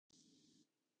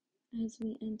as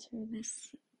we enter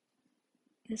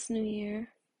this new year,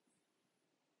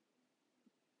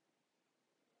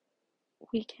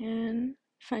 we can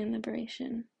find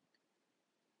liberation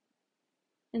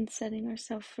in setting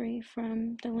ourselves free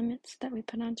from the limits that we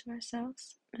put onto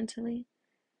ourselves mentally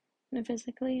and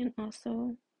physically, and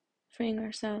also freeing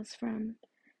ourselves from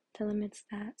the limits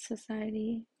that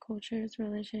society, cultures,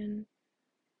 religion,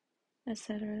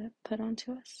 etc. put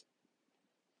onto us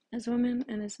as women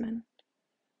and as men,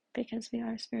 because we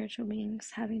are spiritual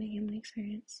beings having a human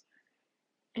experience,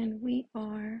 and we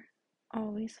are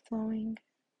always flowing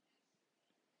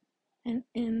and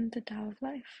in the Tao of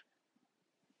life.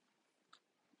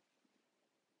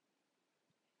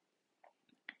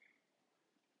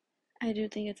 I do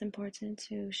think it's important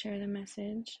to share the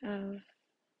message of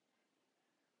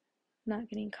not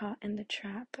getting caught in the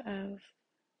trap of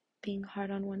being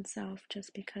hard on oneself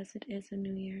just because it is a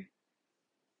new year.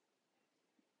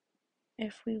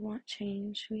 If we want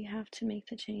change, we have to make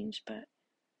the change, but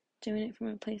doing it from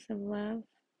a place of love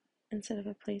instead of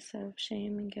a place of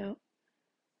shame and guilt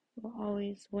will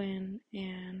always win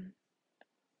and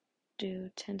do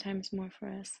 10 times more for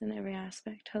us in every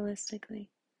aspect, holistically.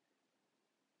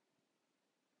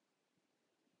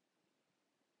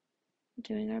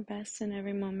 Doing our best in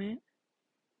every moment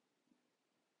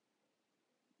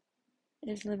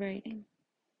is liberating.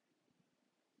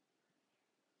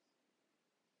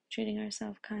 Treating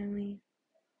ourselves kindly,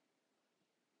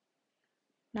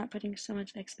 not putting so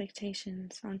much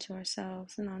expectations onto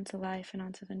ourselves and onto life and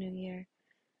onto the new year.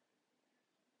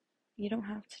 You don't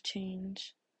have to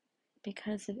change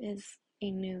because it is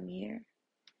a new year.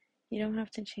 You don't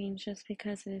have to change just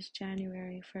because it is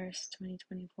January 1st,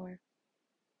 2024.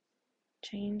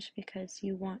 Change because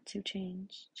you want to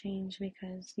change. Change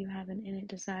because you have an innate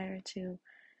desire to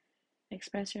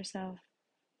express yourself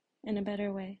in a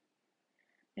better way.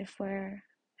 If we're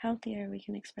healthier, we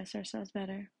can express ourselves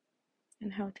better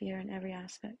and healthier in every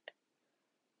aspect.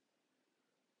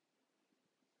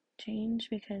 Change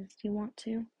because you want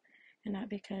to, and not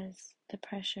because the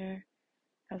pressure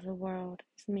of the world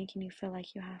is making you feel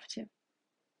like you have to.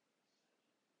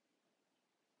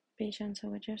 Be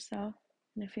gentle with yourself,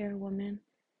 and if you're a woman,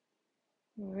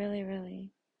 really,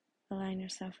 really align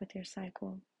yourself with your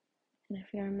cycle. And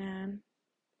if you're a man,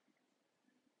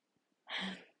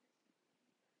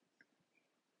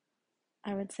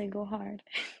 I would say go hard,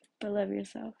 but love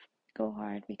yourself. Go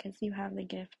hard because you have the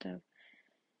gift of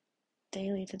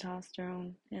daily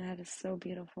testosterone, and that is so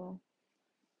beautiful.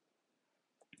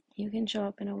 You can show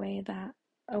up in a way that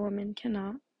a woman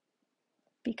cannot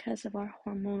because of our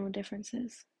hormonal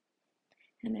differences.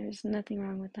 And there's nothing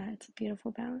wrong with that. It's a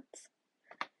beautiful balance.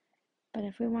 But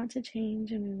if we want to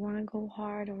change and we want to go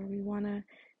hard, or we want to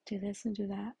do this and do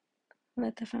that,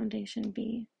 let the foundation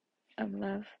be of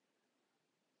love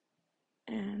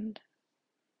and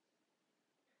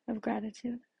of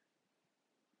gratitude.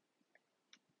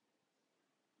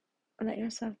 Let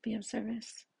yourself be of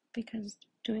service, because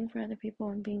doing for other people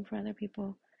and being for other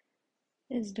people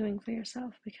is doing for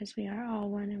yourself, because we are all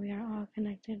one and we are all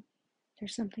connected.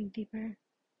 There's something deeper.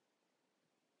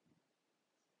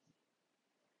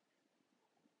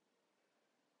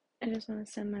 I just want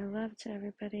to send my love to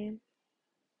everybody.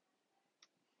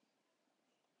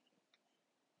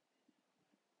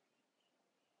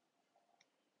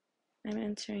 I'm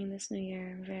entering this new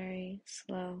year very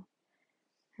slow.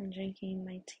 I'm drinking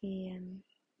my tea and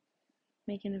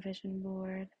making a vision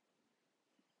board.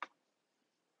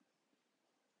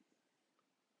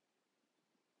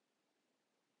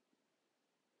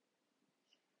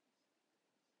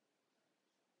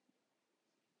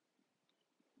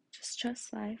 Just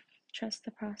trust life, trust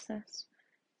the process,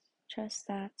 trust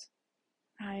that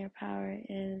a higher power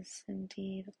is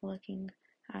indeed looking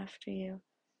after you,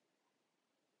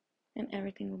 and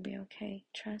everything will be okay.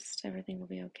 Trust everything will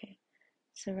be okay.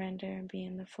 Surrender and be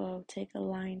in the flow. Take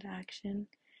aligned action.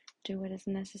 Do what is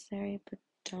necessary, but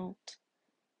don't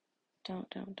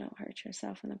hurt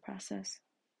yourself in the process.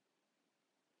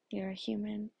 You're a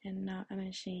human and not a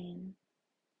machine.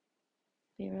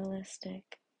 Be realistic.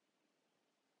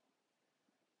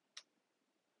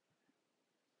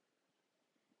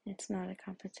 It's not a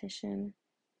competition,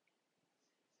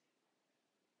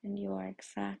 and you are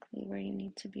exactly where you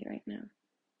need to be right now.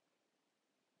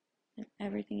 And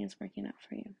everything is working out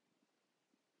for you.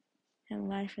 And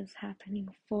life is happening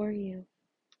for you,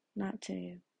 not to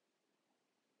you.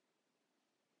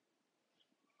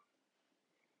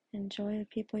 Enjoy the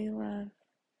people you love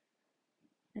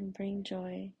and bring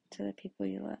joy to the people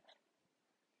you love.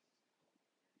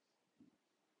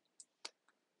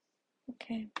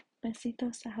 Okay,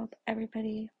 besitos. I hope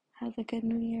everybody has a good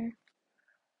new year.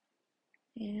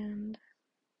 and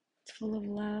it's full of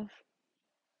love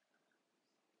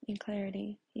and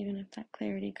clarity, even if that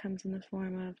clarity comes in the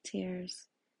form of tears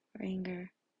or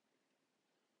anger.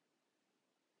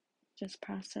 Just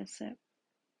process it.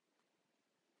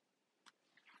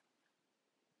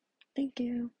 Thank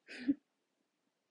you.